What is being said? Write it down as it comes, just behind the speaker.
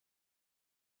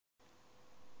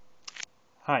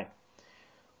Hi,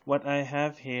 what I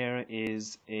have here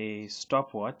is a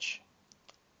stopwatch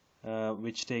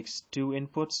which takes two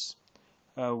inputs.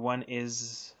 One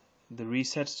is the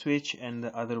reset switch and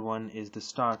the other one is the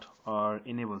start or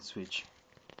enable switch.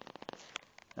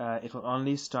 It will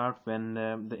only start when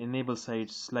the enable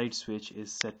slide switch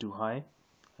is set to high,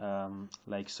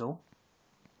 like so.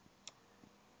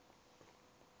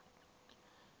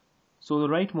 So the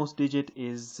rightmost digit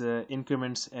is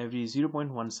increments every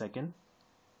 0.1 second.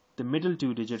 The middle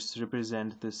two digits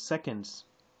represent the seconds,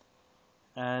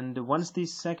 and once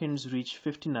these seconds reach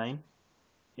 59,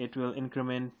 it will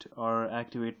increment or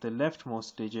activate the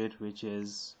leftmost digit,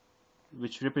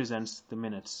 which represents the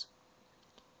minutes.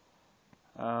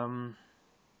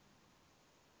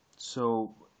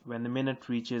 So when the minute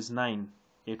reaches 9,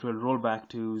 it will roll back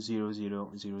to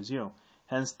 0000.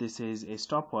 Hence this is a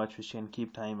stopwatch which can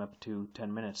keep time up to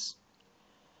 10 minutes.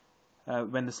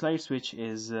 When the slide switch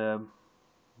is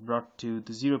brought to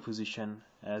the 0 position,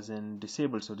 as in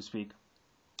disabled so to speak,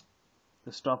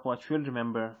 the stopwatch will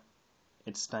remember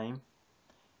its time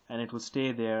and it will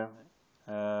stay there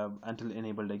until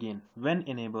enabled again. When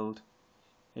enabled,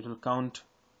 it will count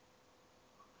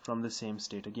from the same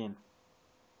state again.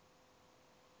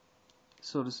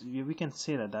 So we can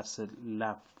say that that's a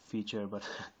lap feature, but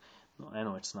no, I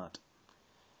know it's not.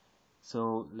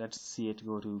 So let's see it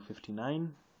go to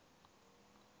 59.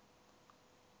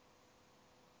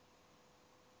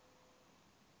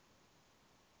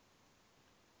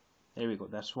 There we go,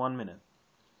 that's 1 minute.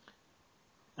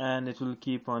 And it will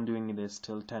keep on doing this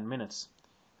till 10 minutes.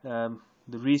 The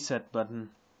reset button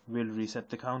will reset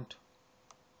the count.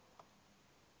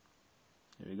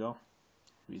 There we go.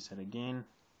 Reset again.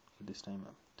 This time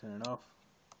I'll turn it off.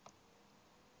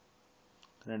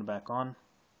 Turn it back on.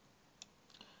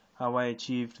 How I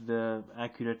achieved the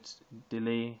accurate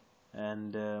delay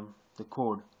and the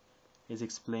code is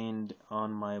explained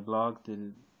on my blog.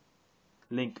 The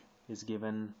link is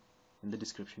given in the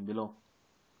description below.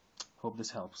 Hope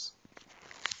this helps.